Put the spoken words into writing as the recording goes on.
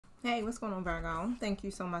Hey, what's going on, Virgo? Thank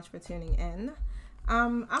you so much for tuning in.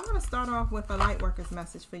 I'm going to start off with a Lightworkers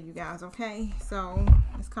message for you guys, okay? So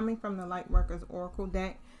it's coming from the Lightworkers Oracle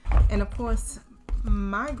deck. And of course,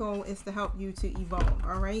 my goal is to help you to evolve,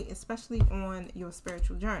 all right? Especially on your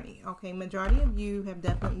spiritual journey, okay? Majority of you have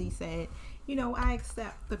definitely said, you know, I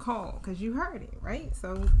accept the call because you heard it, right?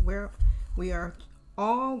 So we are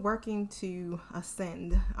all working to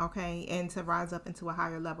ascend, okay? And to rise up into a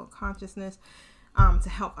higher level of consciousness. To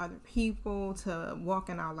help other people, to walk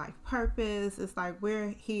in our life purpose. It's like we're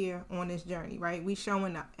here on this journey, right? We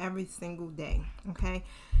showing up every single day, okay?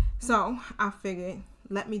 So I figured,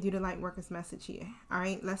 let me do the Lightworkers message here, all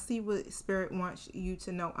right? Let's see what Spirit wants you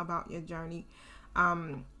to know about your journey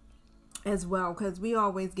as well, because we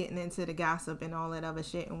always getting into the gossip and all that other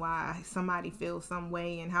shit and why somebody feels some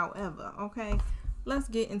way and however, okay? Let's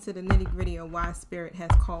get into the nitty-gritty of why Spirit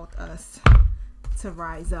has called us to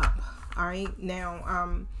rise up. All right, now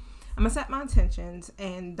I'm gonna set my intentions,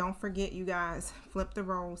 and don't forget, you guys, flip the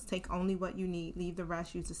roles, take only what you need, leave the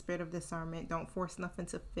rest, use the spirit of discernment, don't force nothing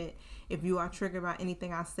to fit. If you are triggered by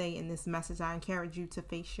anything I say in this message, I encourage you to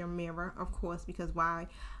face your mirror, of course, because why?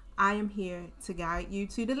 I am here to guide you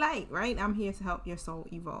to the light, right? I'm here to help your soul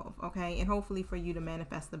evolve, okay? And hopefully for you to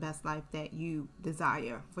manifest the best life that you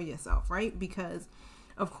desire for yourself, right? Because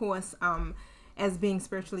of course, as being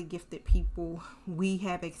spiritually gifted people, we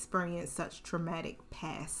have experienced such traumatic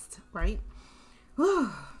past, right?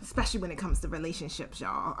 Especially when it comes to relationships,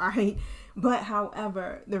 y'all, all right? But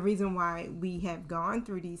however, the reason why we have gone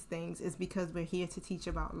through these things is because we're here to teach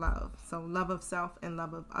about love. So love of self and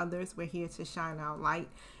love of others. We're here to shine our light.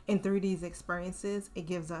 And through these experiences, it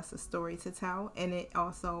gives us a story to tell. And it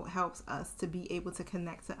also helps us to be able to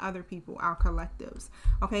connect to other people, our collectives.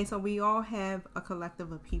 Okay, so we all have a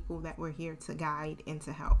collective of people that we're here to guide and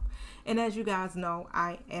to help. And as you guys know,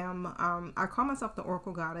 I call myself the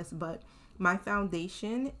Oracle Goddess, but my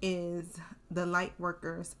foundation is the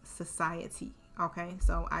Lightworkers Society. Okay,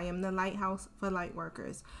 so I am the lighthouse for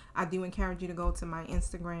Lightworkers. I do encourage you to go to my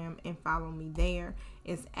Instagram and follow me there.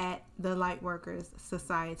 It's at the Lightworkers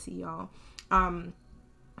Society, y'all.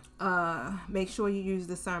 Make sure you use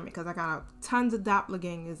discernment, because I got tons of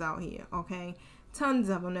doppelgangers out here. Okay, tons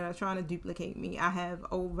of them that are trying to duplicate me. I have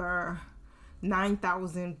over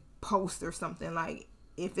 9,000 posts or something. Like,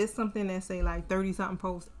 if it's something that say like 30 something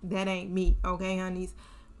posts, that ain't me, okay, honeys?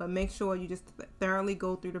 But make sure you just thoroughly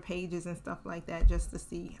go through the pages and stuff like that just to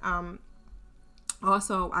see.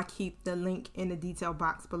 Also, I keep the link in the detail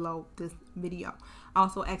box below this video. I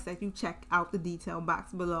also ask that you check out the detail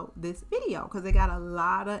box below this video, because they got a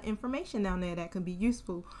lot of information down there that can be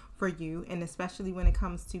useful for you, and especially when it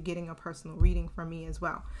comes to getting a personal reading from me as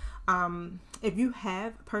well. If you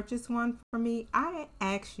have purchased one from me, I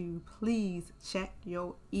ask you, please check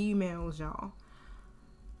your emails, y'all.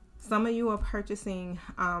 Some of you are purchasing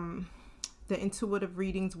the intuitive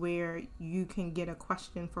readings where you can get a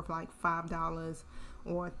question for like $5,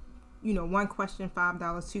 or you know, one question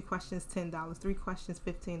 $5, two questions $10, three questions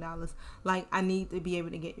 $15. Like, I need to be able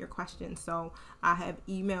to get your questions, so I have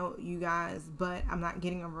emailed you guys, but I'm not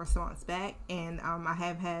getting a response back. And I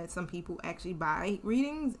have had some people actually buy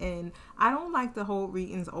readings, and I don't like to hold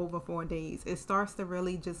readings over 4 days. It starts to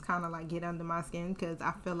really just kind of like get under my skin, because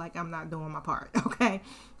I feel like I'm not doing my part. Okay,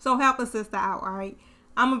 so help a sister out, all right?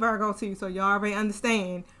 I'm a Virgo too, so y'all already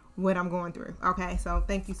understand what I'm going through. Okay, so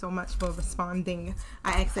thank you so much for responding.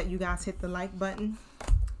 I ask that you guys hit the like button.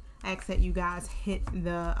 I ask that you guys hit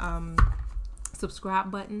the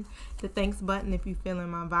subscribe button, the thanks button if you're feeling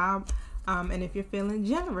my vibe, and if you're feeling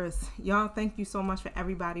generous. Y'all, thank you so much for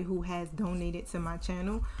everybody who has donated to my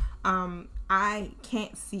channel. I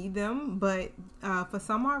can't see them, but for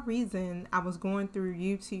some odd reason, I was going through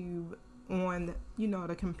YouTube on, you know,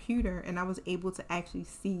 the computer, and I was able to actually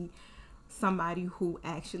see somebody who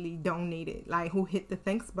actually donated, like who hit the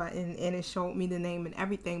thanks button, and it showed me the name and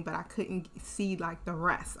everything, but I couldn't see like the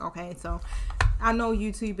rest. Okay, so I know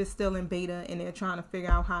YouTube is still in beta and they're trying to figure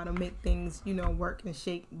out how to make things, you know, work and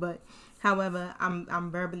shake, but however,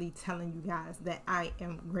 I'm verbally telling you guys that I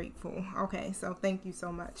am grateful. Okay, so thank you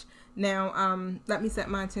so much. Now, let me set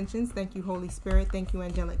my intentions. Thank you, Holy Spirit. Thank you,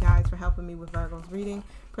 angelic guides, for helping me with Virgo's reading.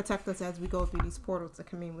 Protect us as we go through these portals to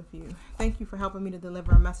commune with you. Thank you for helping me to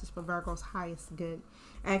deliver a message for Virgo's highest good.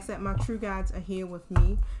 I ask that my true guides are here with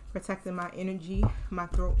me, protecting my energy, my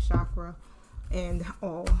throat chakra, and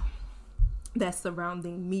all that's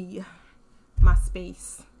surrounding me, my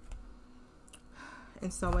space.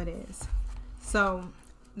 And so it is. So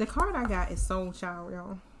the card I got is Soul Child,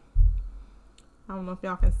 y'all. I don't know if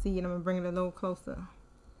y'all can see it. I'm gonna bring it a little closer.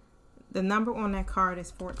 The number on that card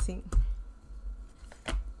is 14.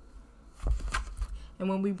 And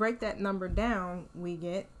when we break that number down, we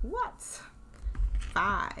get what?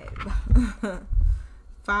 5.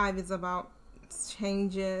 5 is about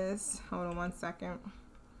changes. Hold on one second.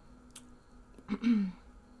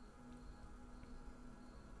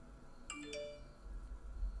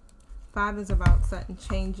 5 is about certain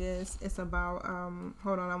changes. It's about,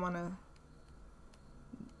 hold on, I want to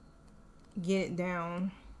get it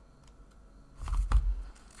down.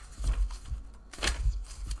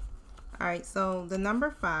 All right, so the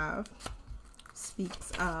number 5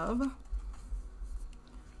 speaks of,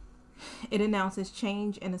 it announces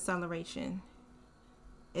change and acceleration.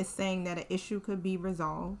 It's saying that an issue could be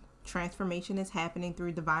resolved. Transformation is happening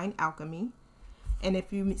through divine alchemy. And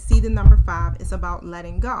if you see the number 5, it's about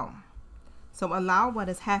letting go. So allow what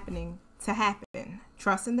is happening to happen.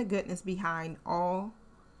 Trust in the goodness behind all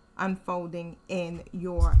unfolding in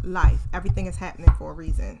your life. Everything is happening for a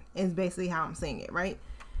reason. Is basically how I'm saying it, right?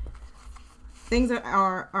 Things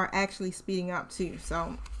are actually speeding up too.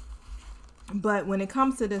 So, but when it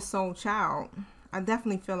comes to this soul child, I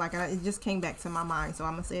definitely feel like it just came back to my mind. So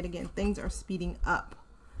I'm going to say it again. Things are speeding up.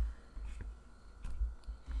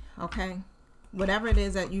 Okay? Whatever it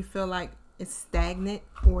is that you feel like is stagnant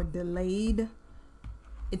or delayed,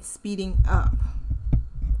 it's speeding up.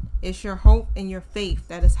 It's your hope and your faith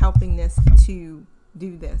that is helping this to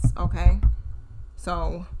do this. Okay?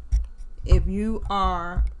 So if you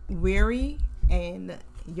are weary and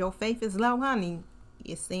your faith is low, honey,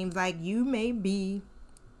 it seems like you may be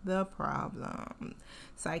the problem.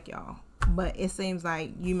 Psych, y'all. But it seems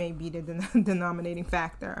like you may be the denominating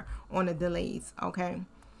factor on the delays. Okay?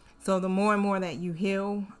 So the more and more that you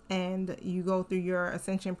heal and you go through your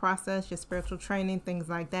ascension process, your spiritual training, things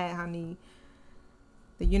like that, honey,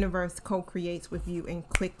 the universe co-creates with you and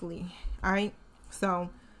quickly. All right.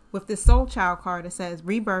 So with the soul child card, it says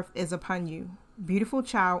rebirth is upon you. Beautiful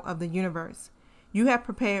child of the universe. You have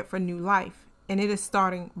prepared for new life and it is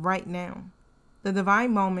starting right now. The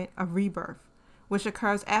divine moment of rebirth, which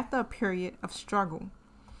occurs after a period of struggle,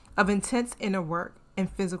 of intense inner work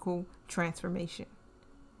and physical transformation.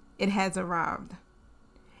 It has arrived.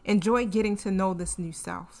 Enjoy getting to know this new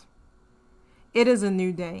self. It is a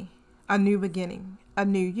new day, a new beginning, a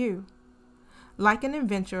new you. Like an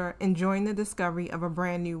adventurer enjoying the discovery of a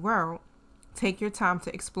brand new world, take your time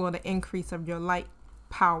to explore the increase of your light,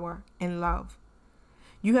 power, and love.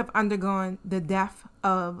 You have undergone the death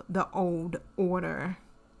of the old order.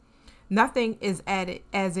 Nothing is added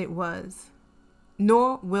as it was,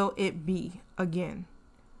 nor will it be again.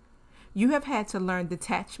 You have had to learn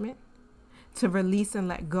detachment, to release and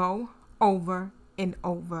let go over and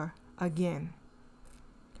over again.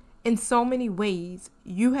 In so many ways,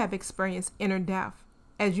 you have experienced inner death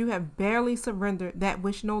as you have barely surrendered that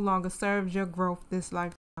which no longer serves your growth this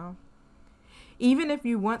lifetime. Even if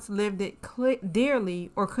you once lived it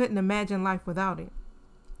dearly or couldn't imagine life without it.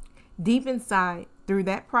 Deep inside, through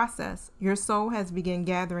that process, your soul has begun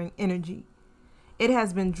gathering energy. It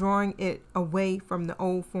has been drawing it away from the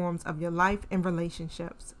old forms of your life and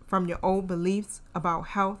relationships, from your old beliefs about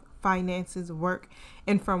health, finances, work,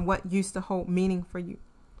 and from what used to hold meaning for you.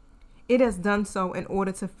 It has done so in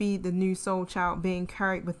order to feed the new soul child being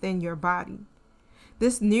carried within your body.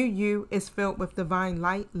 This new you is filled with divine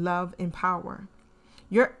light, love, and power.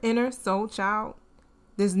 Your inner soul child,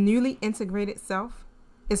 this newly integrated self,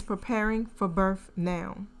 is preparing for birth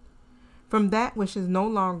now. From that which is no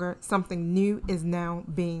longer, something new is now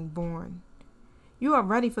being born. You are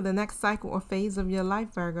ready for the next cycle or phase of your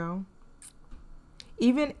life, Virgo.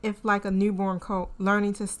 Even if, like a newborn colt,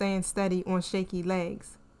 learning to stand steady on shaky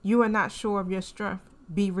legs, you are not sure of your strength,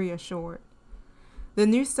 be reassured. The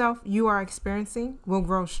new self you are experiencing will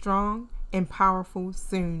grow strong and powerful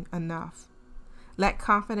soon enough. Let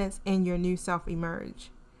confidence in your new self emerge.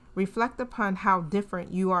 Reflect upon how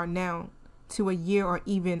different you are now to a year or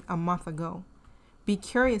even a month ago. Be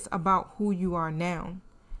curious about who you are now.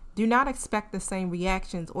 Do not expect the same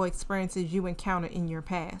reactions or experiences you encountered in your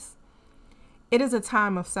past. It is a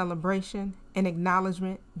time of celebration and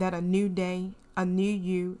acknowledgement that a new day, a new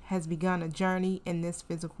you has begun a journey in this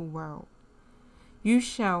physical world. You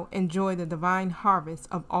shall enjoy the divine harvest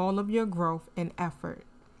of all of your growth and effort.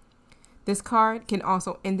 This card can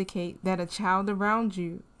also indicate that a child around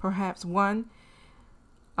you, perhaps one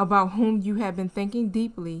about whom you have been thinking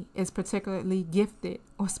deeply, is particularly gifted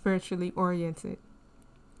or spiritually oriented.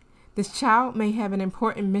 This child may have an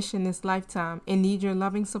important mission this lifetime and need your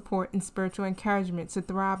loving support and spiritual encouragement to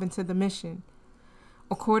thrive into the mission,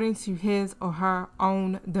 according to his or her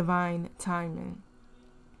own divine timing.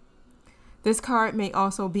 This card may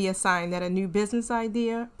also be a sign that a new business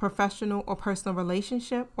idea, professional or personal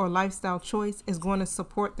relationship, or lifestyle choice is going to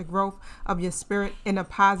support the growth of your spirit in a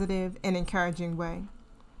positive and encouraging way.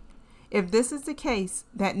 If this is the case,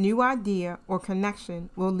 that new idea or connection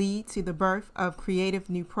will lead to the birth of creative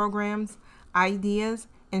new programs, ideas,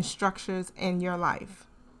 and structures in your life.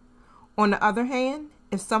 On the other hand,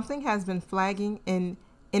 if something has been flagging in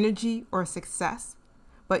energy or success,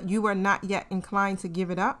 but you are not yet inclined to give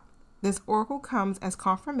it up, this oracle comes as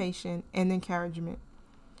confirmation and encouragement.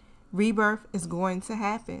 Rebirth is going to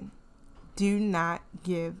happen. Do not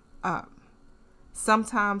give up.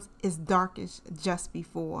 Sometimes it's darkest just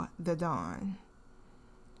before the dawn.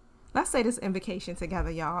 Let's say this invocation together,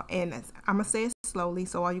 y'all. And I'm going to say it slowly,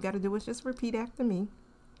 so all you got to do is just repeat after me.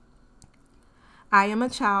 I am a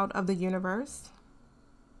child of the universe,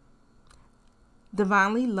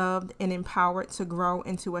 divinely loved and empowered to grow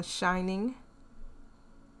into a shining,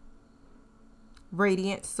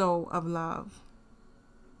 radiant soul of love.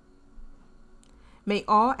 May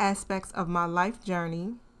all aspects of my life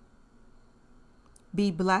journey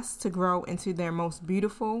be blessed to grow into their most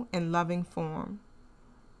beautiful and loving form.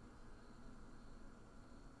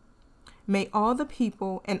 May all the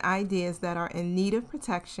people and ideas that are in need of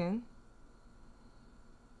protection,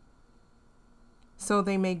 so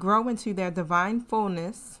they may grow into their divine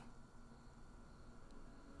fullness,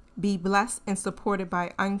 be blessed and supported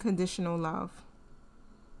by unconditional love.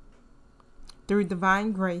 Through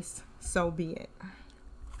divine grace, so be it.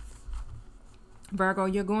 Virgo,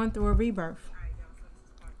 you're going through a rebirth.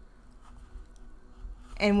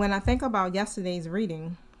 And when I think about yesterday's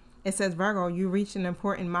reading, it says, Virgo, you reached an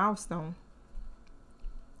important milestone.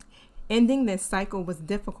 Ending this cycle was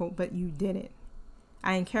difficult, but you did it.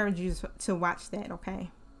 I encourage you to watch that,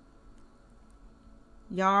 okay?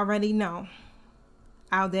 Y'all already know.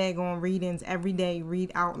 Our daggone readings every day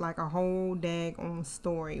read out like a whole daggone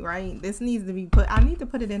story, right? This needs to be put, I need to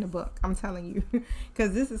put it in a book, I'm telling you.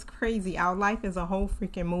 Because this is crazy. Our life is a whole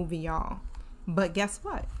freaking movie, y'all. But guess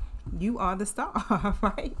what? You are the star,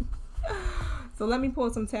 right? So let me pull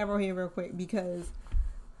some tarot here real quick, because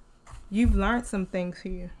you've learned some things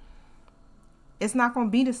here. It's not going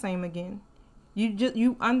to be the same again.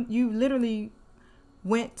 You literally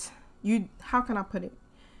went, how can I put it?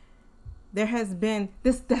 There has been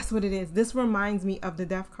that's what it is. This reminds me of the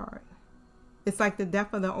death card. It's like the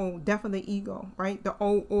death of the old, death of the ego, right? The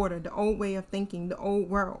old order, the old way of thinking, the old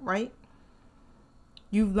world, right?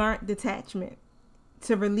 You've learned detachment,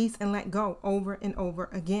 to release and let go over and over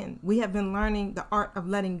again. We have been learning the art of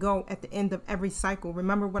letting go at the end of every cycle.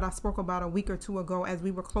 Remember what I spoke about a week or two ago as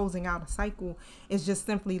we were closing out a cycle? It's just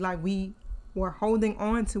simply like we were holding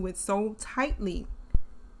on to it so tightly,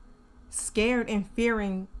 scared and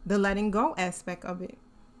fearing the letting go aspect of it.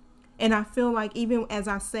 And I feel like, even as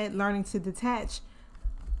I said, learning to detach,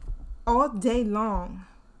 all day long,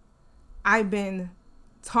 I've been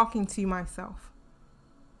talking to myself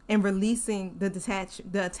and releasing the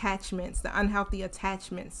attachments, the unhealthy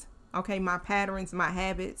attachments. Okay, my patterns, my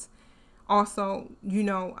habits. Also,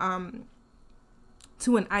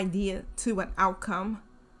 to an idea, to an outcome.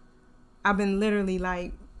 I've been literally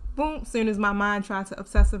like, boom, soon as my mind tries to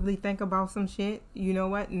obsessively think about some shit, you know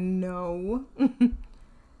what? No.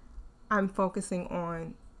 I'm focusing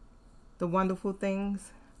on the wonderful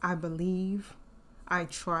things I believe, I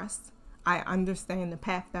trust, I understand the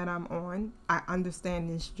path that I'm on, I understand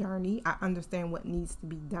this journey, I understand what needs to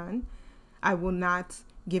be done. I will not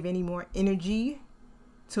give any more energy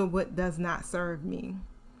to what does not serve me.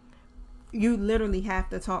 You literally have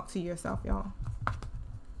to talk to yourself, y'all.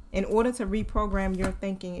 In order to reprogram your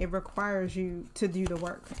thinking, it requires you to do the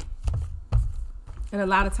work. And a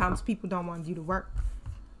lot of times people don't want to do the work.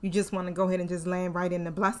 You just want to go ahead and just land right in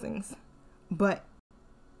the blessings. But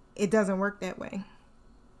it doesn't work that way.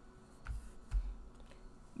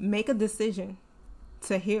 Make a decision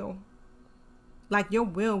to heal. Like, your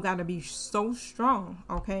will got to be so strong,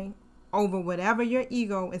 okay, over whatever your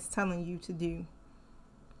ego is telling you to do.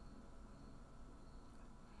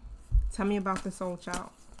 Tell me about the soul child.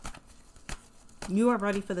 You are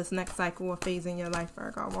ready for this next cycle or phase in your life,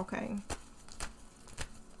 Virgo, okay?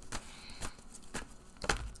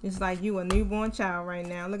 It's like you a newborn child right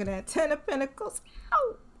now. Look at that, 10 of Pentacles.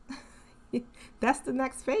 Ow! That's the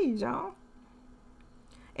next phase, y'all.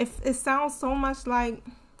 It sounds so much like...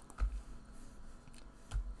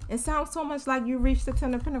 It sounds so much like you reached the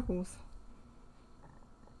 10 of Pentacles.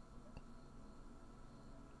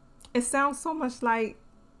 It sounds so much like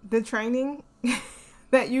the training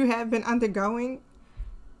that you have been undergoing.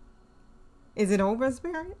 Is it over,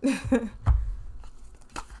 Spirit?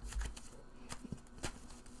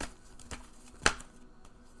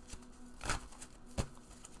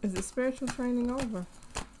 Is the spiritual training over?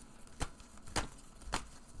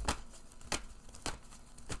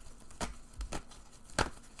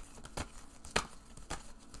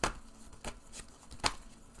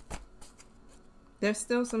 There's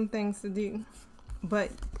still some things to do,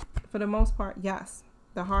 but for the most part, yes,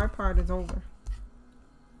 the hard part is over.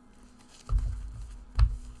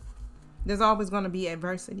 There's always going to be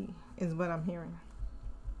adversity, is what I'm hearing.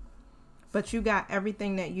 But you got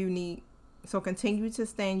everything that you need. So continue to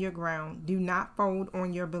stand your ground. Do not fold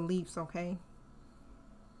on your beliefs, okay?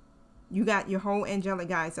 You got your whole angelic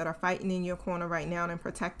guides that are fighting in your corner right now and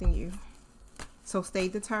protecting you. So stay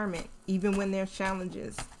determined, even when there's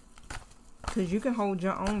challenges. Because you can hold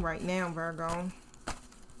your own right now, Virgo.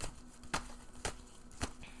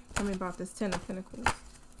 Tell me about this Ten of Pentacles.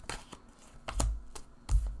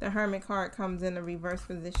 The Hermit card comes in a reverse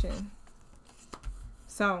position.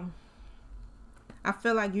 So, I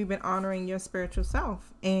feel like you've been honoring your spiritual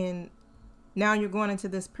self. And now you're going into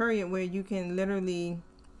this period where you can literally,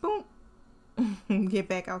 boom, get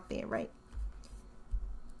back out there, right?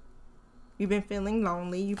 You've been feeling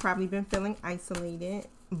lonely. You've probably been feeling isolated.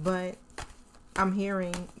 But I'm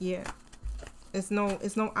hearing, yeah, it's no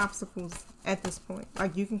obstacles at this point.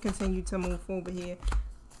 Like, you can continue to move forward here.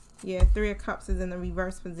 Yeah, Three of Cups is in the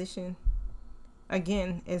reverse position.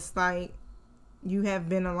 Again, it's like you have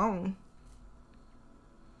been alone.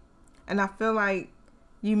 And I feel like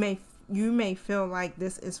you may feel like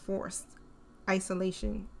this is forced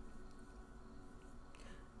isolation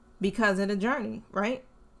because of the journey, right?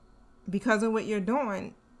 Because of what you're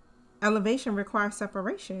doing. Elevation requires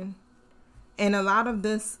separation. And a lot of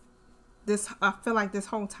this, I feel like this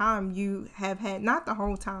whole time you have had, not the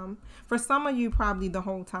whole time, for some of you probably the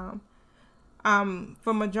whole time.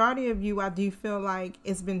 For majority of you, I do feel like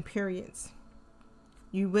it's been periods.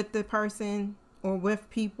 You with the person or with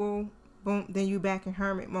people, boom, then you back in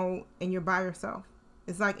hermit mode and you're by yourself.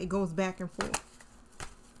 It's like it goes back and forth.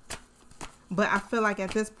 But I feel like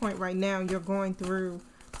at this point right now, you're going through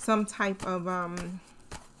some type of,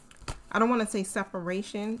 I don't want to say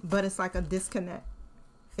separation, but it's like a disconnect.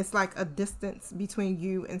 It's like a distance between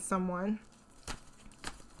you and someone.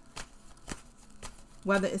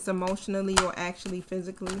 Whether it's emotionally or actually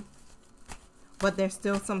physically. But there's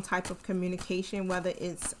still some type of communication, whether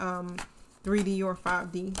it's 3D or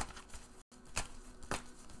 5D.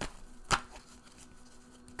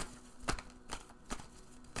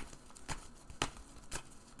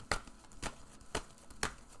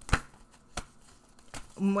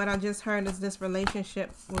 What I just heard is this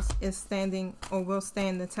relationship is standing or will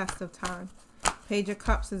stand the test of time. Page of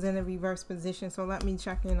Cups is in a reverse position, so let me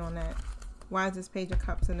check in on that. Why is this Page of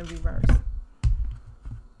Cups in the reverse?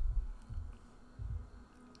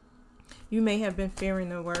 You may have been fearing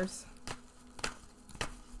the worst.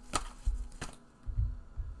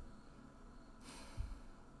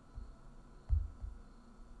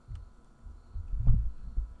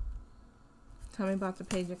 Tell me about the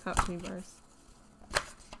Page of Cups reverse.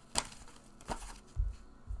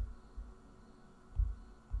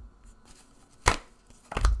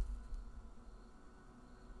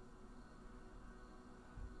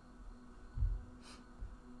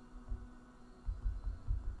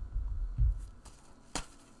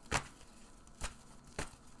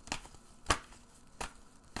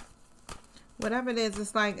 Whatever it is,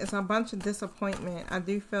 it's like it's a bunch of disappointment. I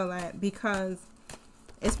do feel that because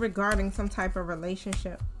it's regarding some type of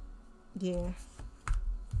relationship. Yeah.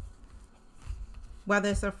 Whether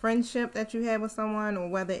it's a friendship that you have with someone or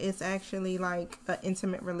whether it's actually like an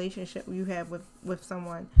intimate relationship you have with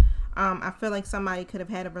someone. I feel like somebody could have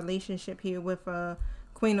had a relationship here with a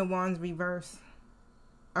Queen of Wands reverse,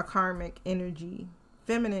 a karmic energy,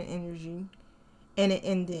 feminine energy, and it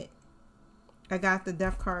ended. I got the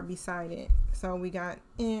Death card beside it. So we got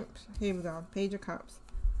Imp. Here we go. Page of Cups.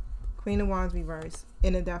 Queen of Wands reverse.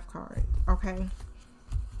 And a Death card. Okay.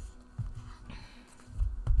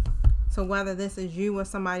 So whether this is you or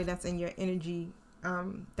somebody that's in your energy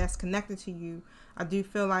that's connected to you, I do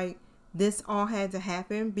feel like this all had to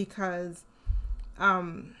happen because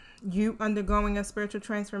you undergoing a spiritual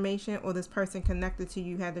transformation or this person connected to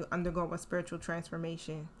you had to undergo a spiritual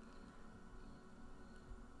transformation.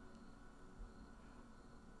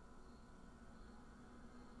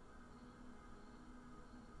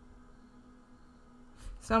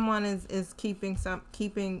 Someone is keeping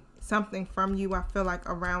something from you, I feel like,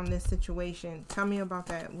 around this situation. Tell me about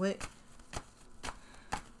that. What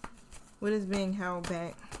is being held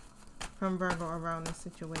back from Virgo around this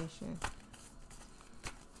situation?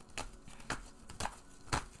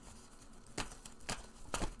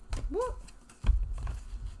 Whoop.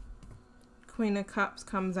 Queen of Cups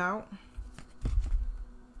comes out.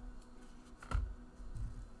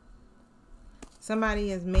 Somebody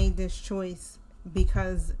has made this choice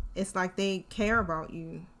because it's like they care about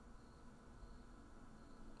you.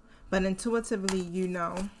 But intuitively, you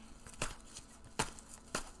know.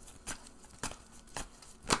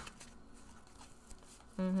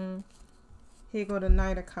 Here go the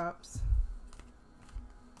Knight of Cups,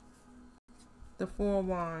 the Four of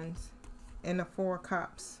Wands, and the Four of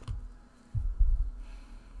Cups.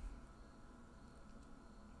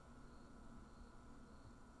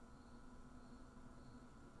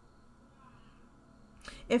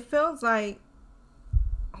 It feels like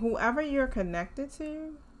whoever you're connected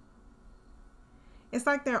to, it's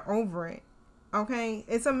like they're over it. Okay?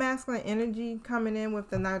 It's a masculine energy coming in with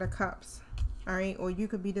the Knight of Cups. All right? Or you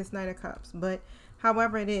could be this Knight of Cups. But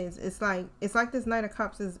however it is, it's like this Knight of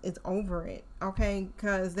Cups is over it. Okay?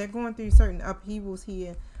 Because they're going through certain upheavals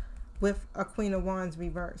here with a Queen of Wands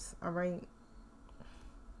reverse. All right?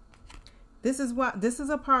 This is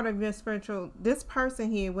a part of your spiritual, this person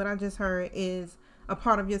here, what I just heard, is a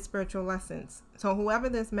part of your spiritual lessons. So whoever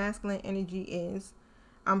this masculine energy is,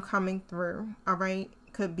 I'm coming through. All right?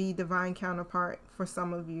 Could be divine counterpart for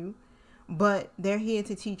some of you, but they're here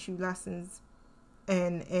to teach you lessons,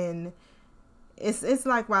 and it's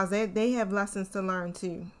likewise they have lessons to learn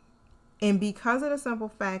too. And because of the simple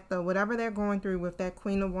fact that whatever they're going through with that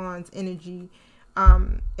Queen of Wands energy,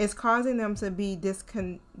 it's causing them to be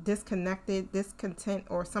disconnected, discontent,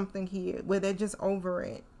 or something here where they're just over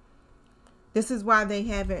it. This is why they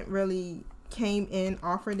haven't really came in,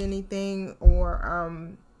 offered anything,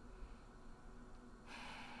 or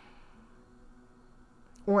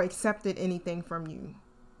accepted anything from you.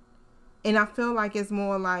 And I feel like it's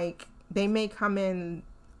more like they may come in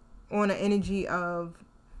on an energy of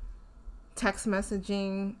text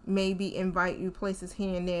messaging, maybe invite you places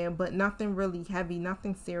here and there, but nothing really heavy,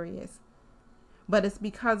 nothing serious. But it's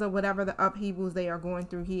because of whatever the upheavals they are going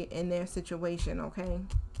through here in their situation, okay?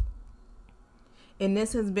 And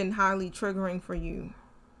this has been highly triggering for you.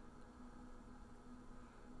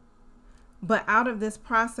 But out of this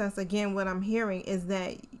process, again, what I'm hearing is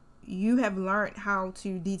that you have learned how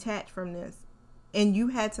to detach from this. And you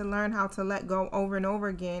had to learn how to let go over and over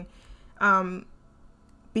again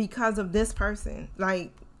because of this person.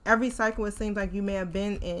 Like every cycle it seems like you may have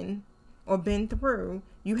been in or been through,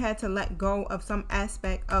 you had to let go of some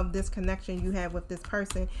aspect of this connection you have with this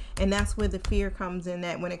person. And that's where the fear comes in,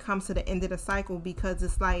 that when it comes to the end of the cycle, because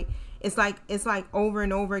it's like over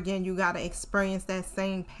and over again, you got to experience that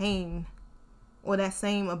same pain or that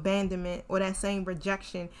same abandonment or that same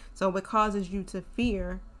rejection. So it causes you to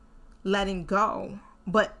fear letting go.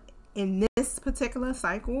 But in this particular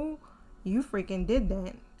cycle, you freaking did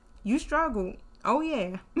that. You struggled. Oh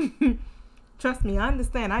yeah. Trust me, I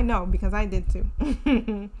understand. I know, because I did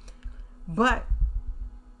too. But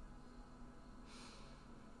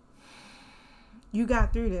you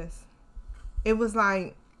got through this. It was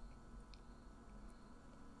like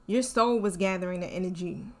your soul was gathering the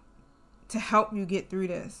energy to help you get through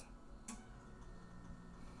this.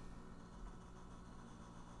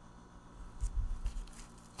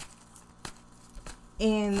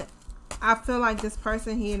 And I feel like this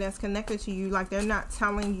person here that's connected to you, like they're not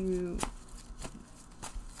telling you,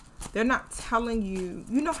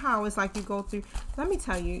 you know how it's like you go through, let me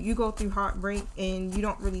tell you, you go through heartbreak and you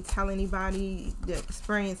don't really tell anybody the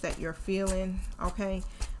experience that you're feeling, okay?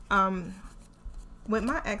 With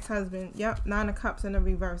my ex-husband, yep, 9 of Cups in the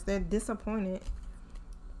reverse, they're disappointed.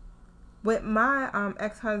 With my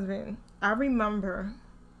ex-husband, I remember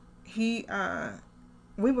we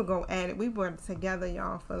would go at it. We were together,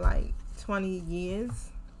 y'all, for like 20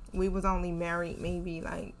 years. We was only married maybe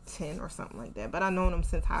like 10 or something like that. But I known him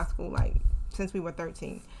since high school, like since we were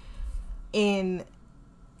 13. And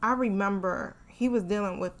I remember he was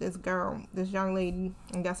dealing with this girl, this young lady,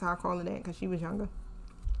 and that's how I call her that, because she was younger,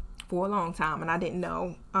 for a long time. And I didn't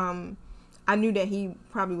know. I knew that he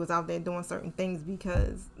probably was out there doing certain things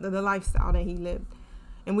because of the lifestyle that he lived.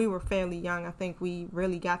 And we were fairly young. I think we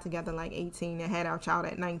really got together like 18 and had our child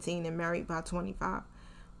at 19 and married by 25.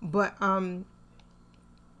 But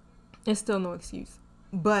it's still no excuse.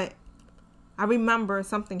 But I remember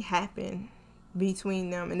something happened between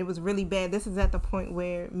them, and it was really bad. This is at the point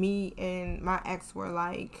where me and my ex were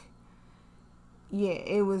like, yeah,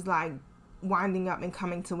 it was like winding up and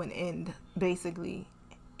coming to an end, basically.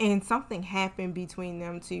 And something happened between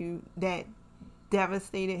them two that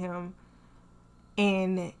devastated him.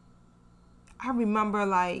 And I remember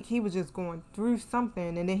like he was just going through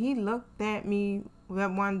something, and then he looked at me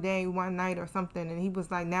that one day, one night or something, and he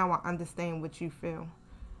was like, now I understand what you feel.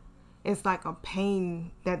 It's like a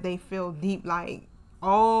pain that they feel deep, like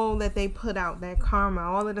all that they put out, that karma,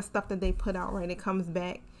 all of the stuff that they put out, right? It comes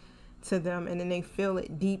back to them, and then they feel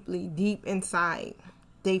it deeply, deep inside.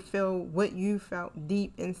 They feel what you felt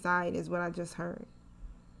deep inside is what I just heard.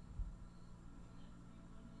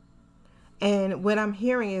 And what I'm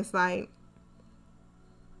hearing is like,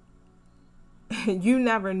 you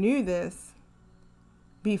never knew this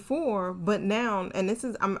before, but now, and this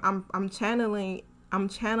is, I'm channeling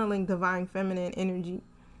divine feminine energy.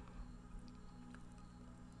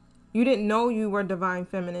 You didn't know you were divine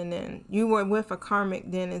feminine then. You were with a karmic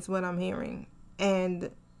then, is what I'm hearing. And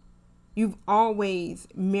you've always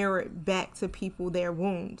mirrored back to people their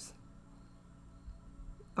wounds.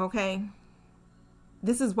 Okay?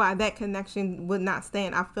 This is why that connection would not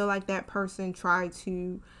stand. I feel like that person tried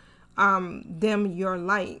to dim your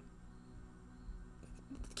light,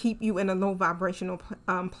 keep you in a low vibrational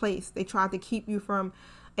place. They tried to keep you from,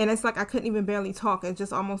 and it's like I couldn't even barely talk. It's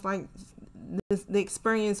just almost like the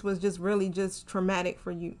experience was just really just traumatic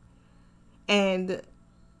for you. And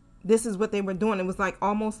this is what they were doing. It was like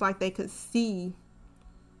almost like they could see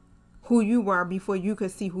who you were before you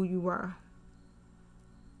could see who you were.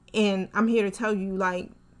 And I'm here to tell you, like,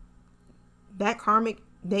 that karmic,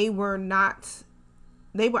 they were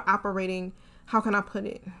operating, how can I put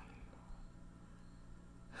it?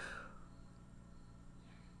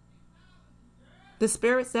 The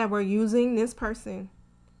spirits that were using this person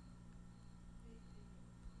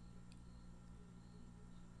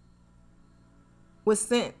was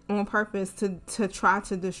sent on purpose to try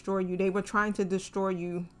to destroy you. They were trying to destroy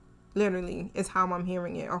you, literally, is how I'm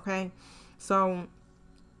hearing it, okay? So,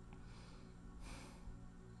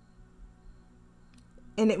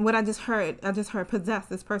 and what I just heard possessed.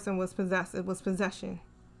 This person was possessed. It was possession.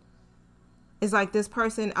 It's like this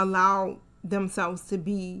person allowed themselves to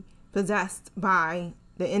be possessed by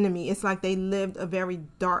the enemy. It's like they lived a very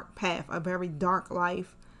dark path, a very dark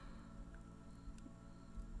life.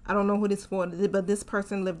 I don't know who this for, but this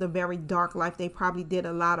person lived a very dark life. They probably did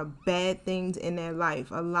a lot of bad things in their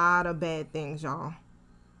life. A lot of bad things, y'all.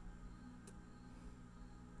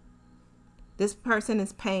 This person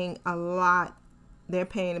is paying a lot. They're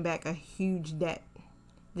paying back a huge debt.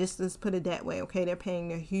 Just let's put it that way, okay? They're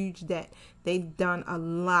paying a huge debt. They've done a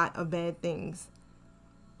lot of bad things.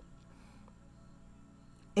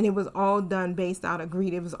 And it was all done based out of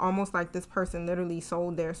greed. It was almost like this person literally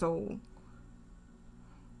sold their soul.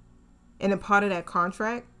 And a part of that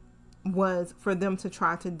contract was for them to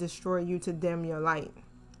try to destroy you, to dim your light.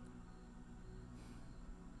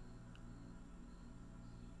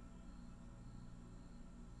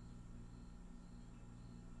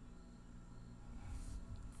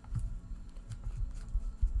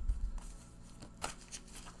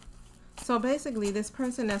 So basically, this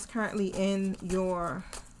person that's currently in your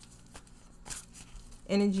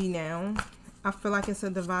energy now, I feel like it's a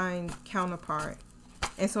divine counterpart.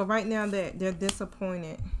 And so right now they're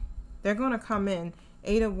disappointed. They're going to come in.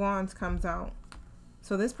 8 of Wands comes out.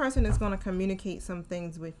 So this person is going to communicate some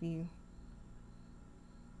things with you.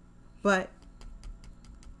 But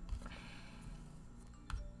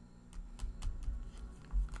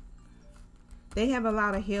they have a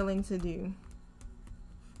lot of healing to do.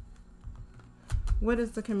 What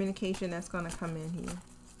is the communication that's going to come in here?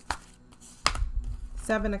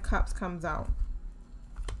 7 of Cups comes out.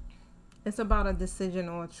 It's about a decision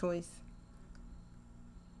or a choice.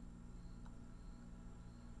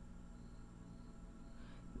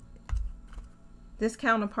 This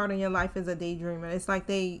counterpart in your life is a daydreamer. It's like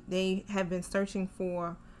they have been searching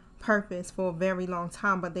for purpose for a very long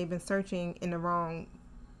time, but they've been searching in the wrong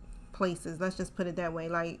places. Let's just put it that way.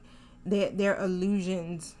 Like they're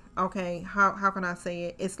illusions. Okay, how can I say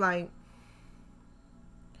it? It's like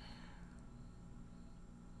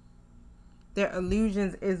their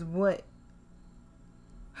illusions is what.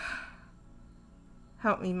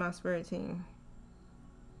 Help me, my spirit team.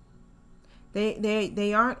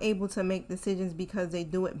 They aren't able to make decisions because they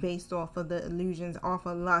do it based off of the illusions, off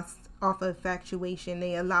of lust, off of infatuation.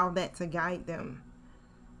 They allow that to guide them.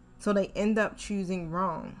 So they end up choosing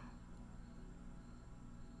wrong.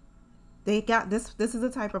 They got this is the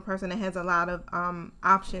type of person that has a lot of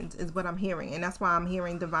options, is what I'm hearing. And that's why I'm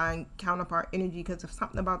hearing divine counterpart energy, because of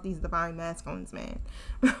something about these divine masculines, man.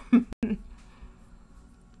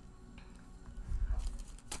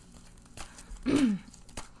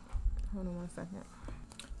 Hold on one second.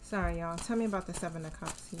 Sorry, y'all. Tell me about the 7 of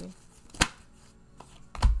Cups here.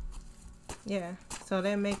 Yeah, so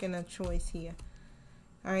they're making a choice here.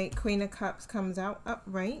 All right, Queen of Cups comes out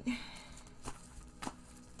upright.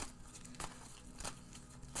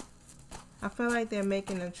 I feel like they're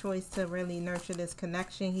making a choice to really nurture this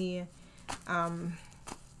connection here. I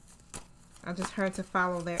just heard to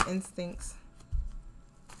follow their instincts.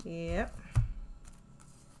 Yep.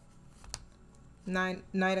 Knight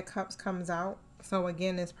of Cups comes out. So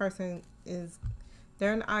again, this person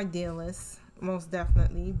they're an idealist, most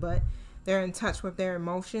definitely, but they're in touch with their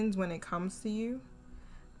emotions when it comes to you.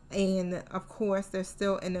 And of course, they're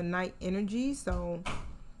still in the Knight energy. So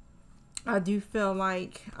I do feel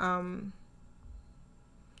like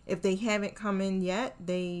if they haven't come in yet,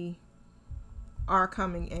 they are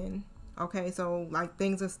coming in. Okay, so like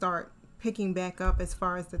things will start picking back up as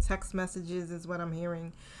far as the text messages is what I'm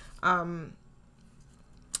hearing.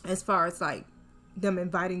 As far as like them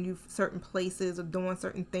inviting you certain places or doing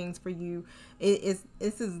certain things for you, this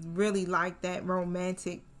is really like that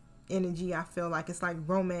romantic energy. I feel like it's like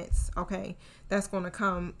romance, okay, that's going to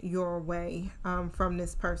come your way from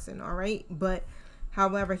this person. All right, but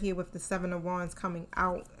however, here with the Seven of Wands coming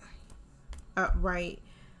out upright,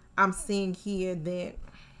 I'm seeing here that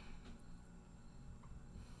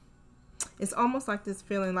it's almost like this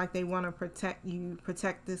feeling like they want to protect you,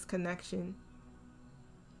 protect this connection.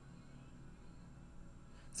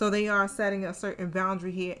 So they are setting a certain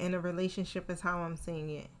boundary here in a relationship is how I'm seeing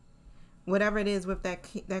it. Whatever it is with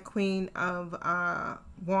that Queen of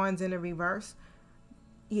Wands in the reverse.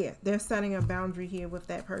 Yeah, they're setting a boundary here with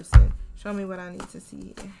that person. Show me what I need to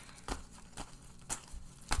see here.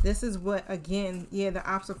 This is what, again, yeah, the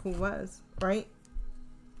obstacle was, right?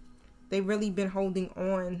 They really been holding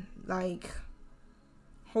on, like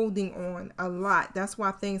holding on a lot. That's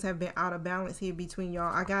why things have been out of balance here between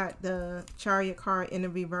y'all. I got the Chariot card in the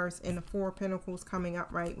reverse and the Four of Pentacles coming up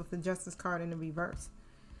right with the Justice card in the reverse.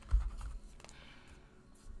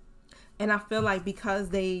 And I feel like because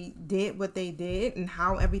they did what they did and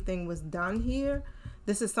how everything was done here,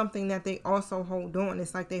 this is something that they also hold on.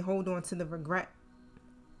 It's like they hold on to the regret.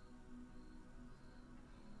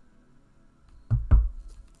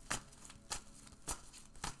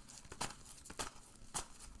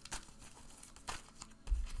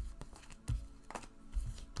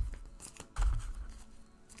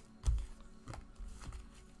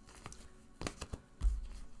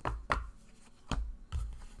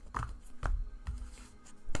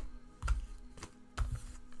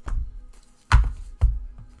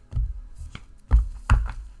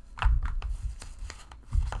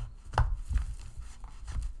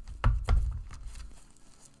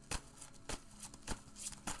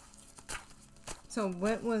 So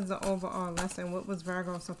what was the overall lesson? What was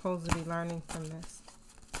Virgo supposed to be learning from this?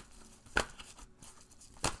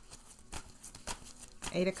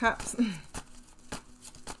 Eight of Cups.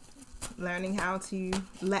 Learning how to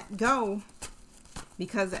let go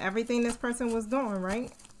because of everything this person was doing,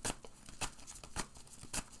 right?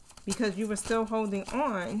 Because you were still holding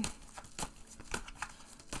on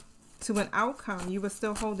to an outcome. You were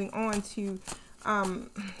still holding on to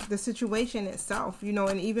the situation itself, you know,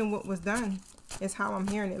 and even what was done. Is how I'm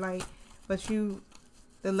hearing it, like, but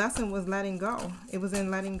the lesson was letting go. It was in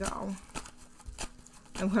letting go.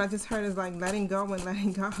 And what I just heard is like letting go and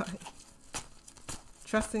letting God.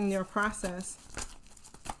 Trusting your process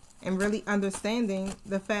and really understanding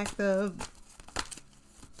the fact of,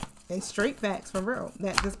 and straight facts for real,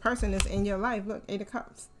 that this person is in your life. Look, Eight of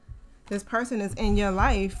Cups. This person is in your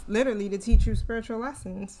life literally to teach you spiritual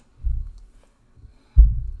lessons.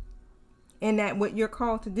 And that what you're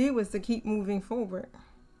called to do is to keep moving forward.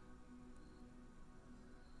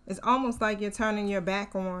 It's almost like you're turning your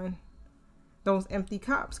back on those empty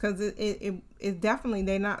cups because it definitely,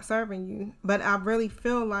 they're not serving you. But I really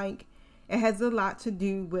feel like it has a lot to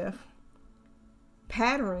do with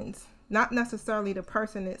patterns, not necessarily the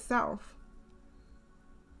person itself.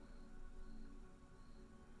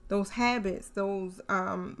 Those habits, those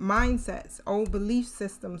mindsets, old belief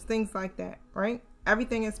systems, things like that, right?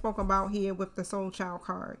 Everything is spoke about here with the Soul Child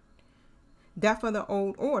card. Death of the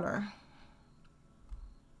old order.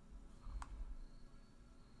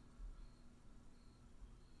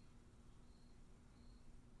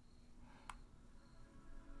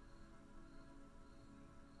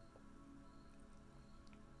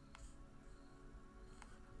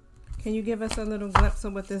 Can you give us a little glimpse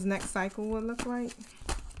of what this next cycle will look like?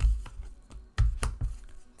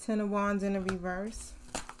 Ten of Wands in the reverse.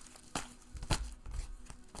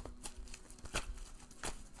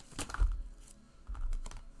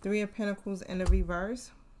 Three of Pentacles in the reverse.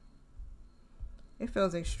 It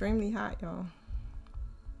feels extremely hot, y'all.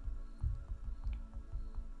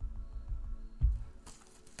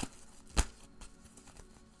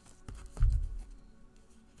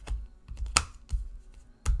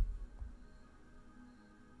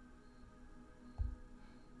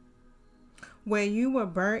 Where you were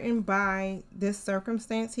burdened by this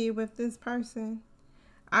circumstance here with this person.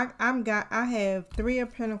 I have Three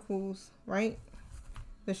of Pentacles, right?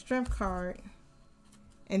 The Strength card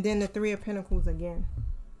And then the Three of Pentacles again.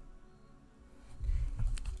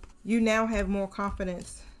 You now have more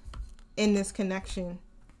confidence in this connection.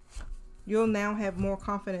 You'll now have more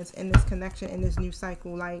confidence in this connection, in this new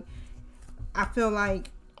cycle. Like, I feel like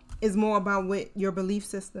it's more about what your belief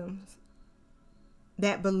systems,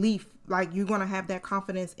 that belief, like you're going to have that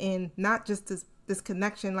confidence in not just this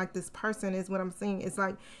connection, like this person is what I'm saying. It's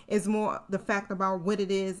like, it's more the fact about what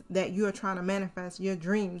it is that you're trying to manifest, your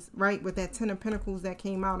dreams, right? With that 10 of Pentacles that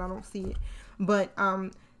came out, I don't see it. But,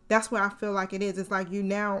 that's what I feel like it is. It's like you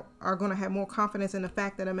now are going to have more confidence in the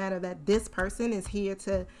fact of the matter that this person is here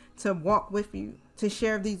to walk with you, to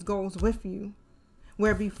share these goals with you.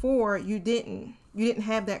 Where before you didn't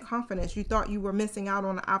have that confidence. You thought you were missing out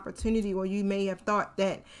on an opportunity, or you may have thought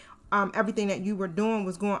that everything that you were doing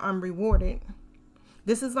was going unrewarded.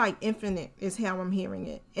 This is like infinite is how I'm hearing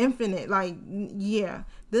it. Infinite. Like, yeah,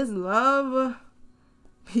 this love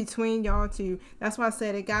between y'all two. That's why I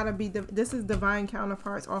said it gotta be this is divine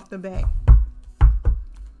counterparts off the bat.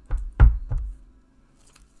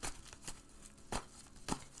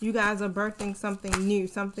 You guys are birthing something new.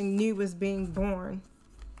 Something new is being born.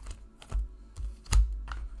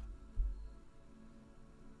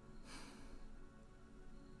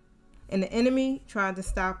 And the enemy tried to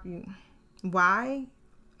stop you. Why?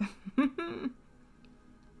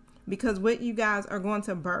 Because what you guys are going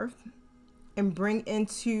to birth and bring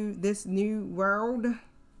into this new world,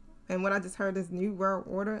 and what I just heard, this new world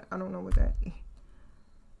order, I don't know what that,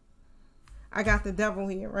 I got the devil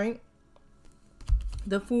here, right?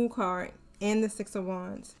 The Fool card and the Six of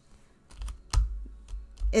Wands.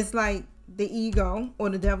 It's like the ego or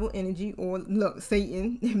the devil energy, or look,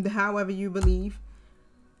 Satan, however you believe,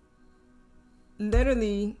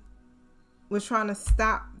 literally was trying to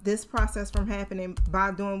stop this process from happening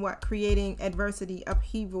by doing what? Creating adversity,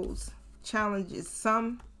 upheavals, challenges.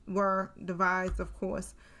 Some were devised, of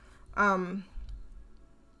course, were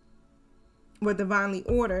divinely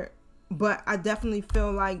ordered, but I definitely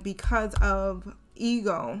feel like because of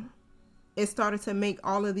ego, it started to make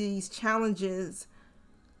all of these challenges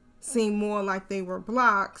seem more like they were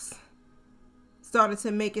blocks. Started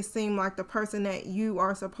to make it seem like the person that you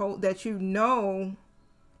are supposed, that you know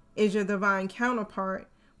is your divine counterpart,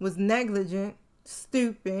 was negligent,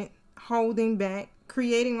 stupid, holding back,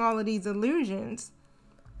 creating all of these illusions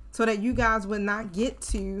so that you guys would not get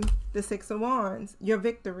to the Six of Wands, your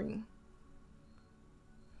victory.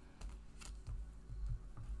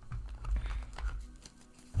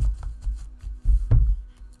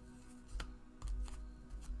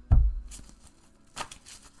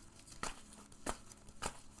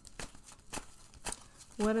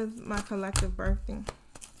 What is my collective birthing?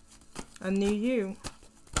 A new you.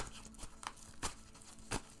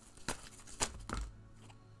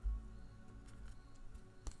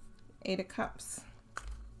 Eight of Cups.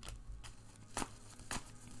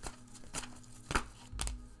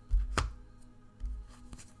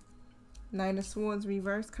 Knight of Swords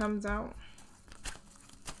reverse comes out.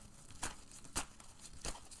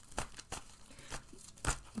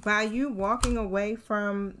 By you walking away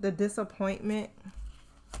from the disappointment,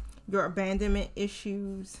 your abandonment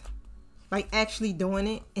issues, like actually doing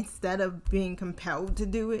it instead of being compelled to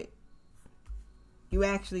do it, you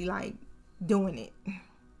actually like doing it.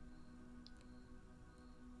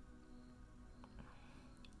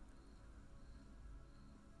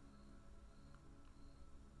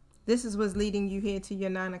 This is what's leading you here to your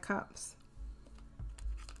Nine of Cups.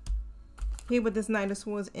 Here with this Knight of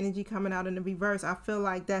Swords energy coming out in the reverse, I feel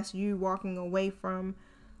like that's you walking away from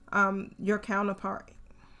your counterpart.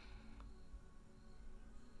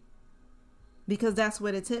 Because that's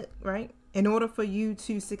what it took, right? In order for you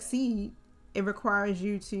to succeed, it requires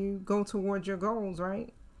you to go towards your goals,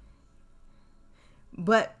 right?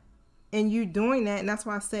 But in you doing that, and that's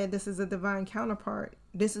why I said this is a divine counterpart,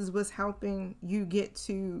 this is what's helping you get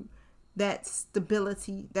to that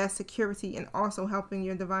stability, that security, and also helping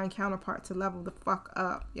your divine counterpart to level the fuck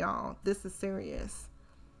up, y'all. This is serious.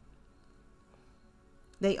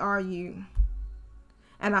 They are you.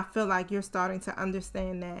 And I feel like you're starting to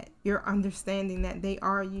understand that. You're understanding that they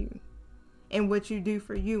are you. And what you do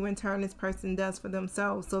for you, in turn, this person does for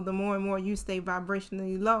themselves. So the more and more you stay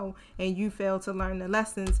vibrationally low and you fail to learn the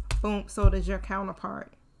lessons, boom, so does your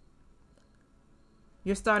counterpart.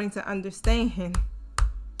 You're starting to understand,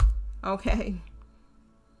 okay,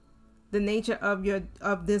 the nature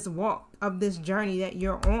of this walk, of this journey that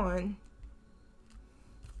you're on.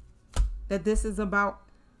 That this is about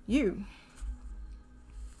you.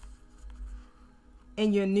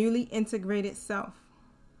 And your newly integrated self.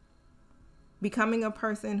 Becoming a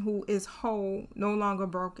person who is whole, no longer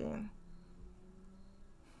broken.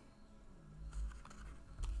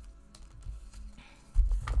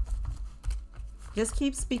 Just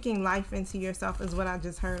keep speaking life into yourself is what I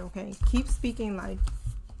just heard, okay? Keep speaking life.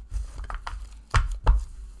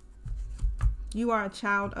 You are a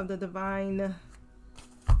child of the divine.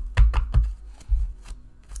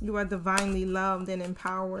 You are divinely loved and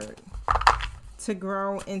empowered to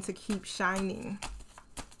grow and to keep shining.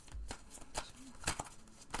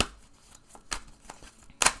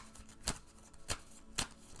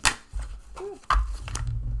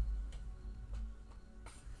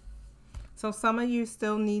 So some of you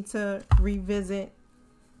still need to revisit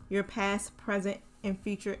your past, present, and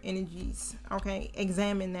future energies. Okay,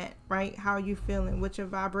 examine that, right? How are you feeling? What's your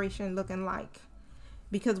vibration looking like?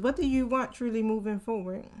 Because what do you want truly moving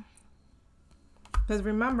forward? Because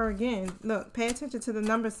remember, again, look, pay attention to the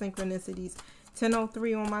number synchronicities.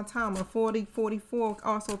 10:03 on my timer. 40:44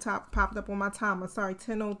 also popped up on my timer. Sorry,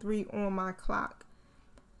 10:03 on my clock.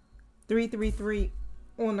 333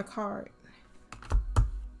 on the card.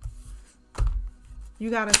 You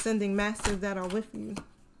got ascending masters that are with you.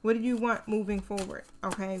 What do you want moving forward?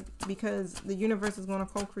 Okay, because the universe is going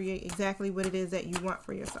to co-create exactly what it is that you want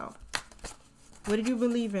for yourself. What do you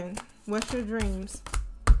believe in? What's your dreams?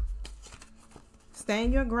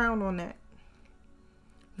 Stand your ground on that.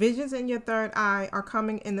 Visions in your third eye are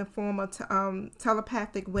coming in the form of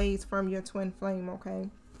telepathic waves from your twin flame, okay?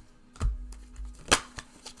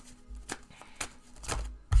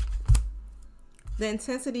 The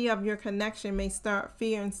intensity of your connection may start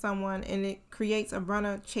fearing someone, and it creates a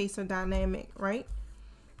runner-chaser dynamic, right?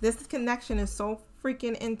 This connection is so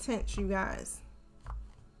freaking intense, you guys.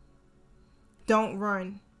 Don't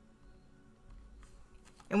run.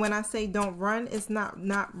 And when I say don't run, it's not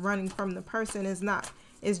running from the person.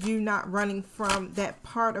 It's you not running from that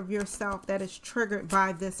part of yourself that is triggered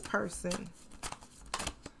by this person.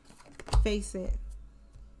 Face it.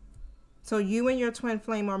 So you and your twin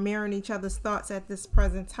flame are mirroring each other's thoughts at this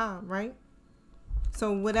present time, right?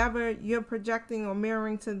 So whatever you're projecting or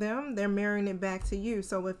mirroring to them, they're mirroring it back to you.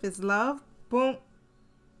 So if it's love, boom,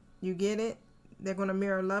 you get it? They're going to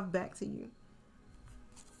mirror love back to you.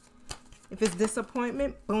 If it's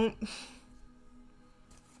disappointment, boom.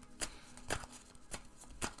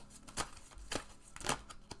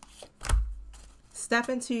 Step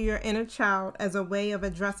into your inner child as a way of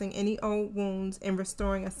addressing any old wounds and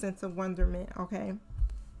restoring a sense of wonderment, okay?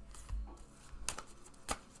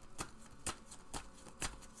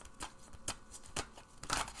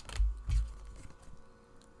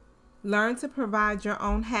 Learn to provide your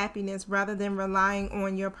own happiness rather than relying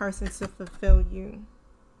on your person to fulfill you.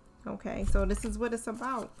 Okay, so this is what it's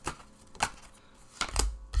about.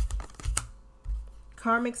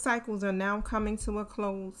 Karmic cycles are now coming to a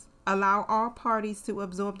close. Allow all parties to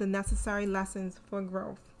absorb the necessary lessons for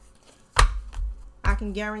growth. I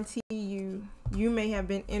can guarantee you, you may have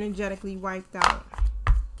been energetically wiped out.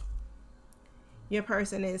 Your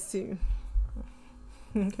person is too.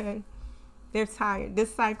 Okay? They're tired.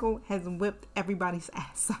 This cycle has whipped everybody's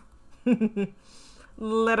ass.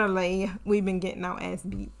 Literally, we've been getting our ass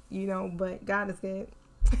beat, you know, but God is good.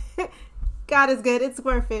 God is good. It's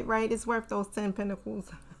worth it, right? It's worth those 10 pentacles.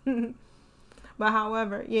 But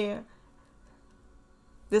however, yeah,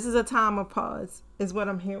 this is a time of pause, is what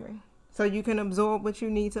I'm hearing. So you can absorb what you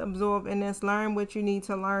need to absorb in this, learn what you need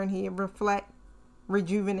to learn here, reflect,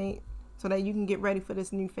 rejuvenate, so that you can get ready for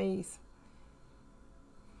this new phase.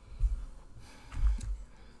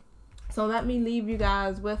 So let me leave you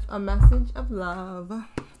guys with a message of love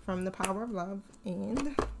from the power of love,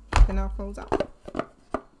 and then I'll close out.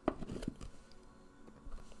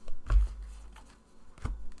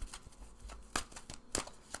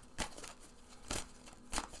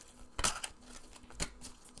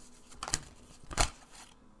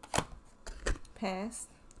 Past.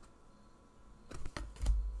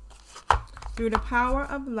 Through the power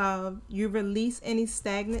of love, you release any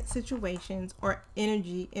stagnant situations or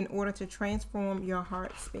energy in order to transform your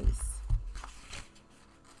heart space.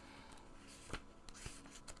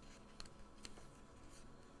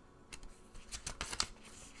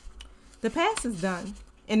 The past is done,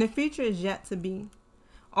 and the future is yet to be.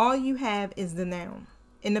 All you have is the now,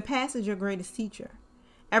 and the past is your greatest teacher.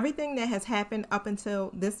 Everything that has happened up until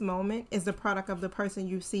this moment is the product of the person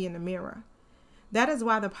you see in the mirror. That is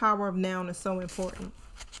why the power of now is so important.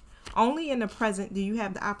 Only in the present do you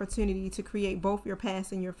have the opportunity to create both your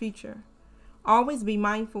past and your future. Always be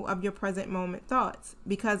mindful of your present moment thoughts,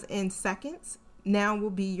 because in seconds, now will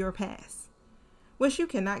be your past, which you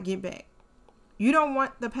cannot get back. You don't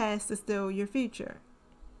want the past to steal your future,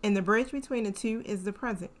 and the bridge between the two is the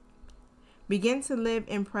present. Begin to live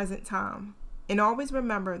in present time. And always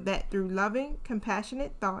remember that through loving,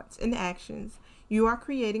 compassionate thoughts and actions, you are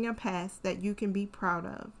creating a past that you can be proud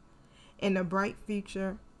of. and a bright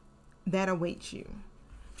future that awaits you.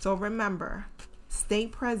 So remember, stay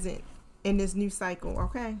present in this new cycle,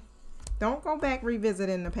 okay? Don't go back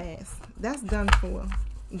revisiting the past. That's done for.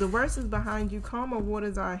 The worst is behind you. Calmer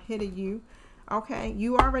waters are ahead of you, okay?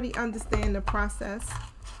 You already understand the process.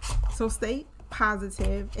 So stay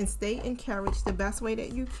positive and stay encouraged the best way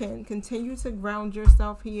that you can. Continue to ground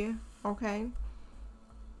yourself here, okay?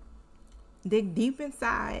 Dig deep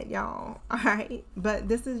inside, y'all, all right? But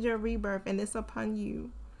this is your rebirth and it's upon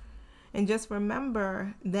you. And just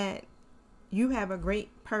remember that you have a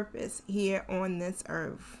great purpose here on this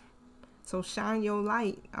earth. So shine your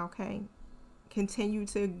light, okay? Continue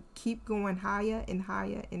to keep going higher and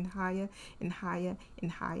higher and higher and higher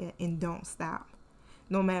and higher, and don't stop.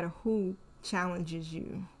 No matter who challenges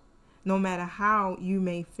you, no matter how you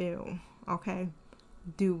may feel, okay?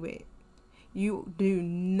 Do it. You do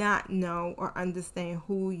not know or understand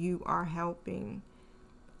who you are helping.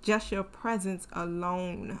 Just your presence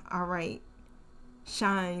alone, all right,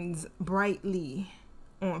 shines brightly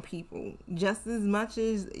on people. Just as much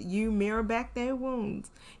as you mirror back their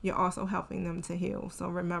wounds, you're also helping them to heal. So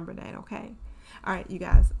remember that, okay? All right, you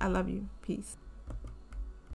guys, I love you. Peace.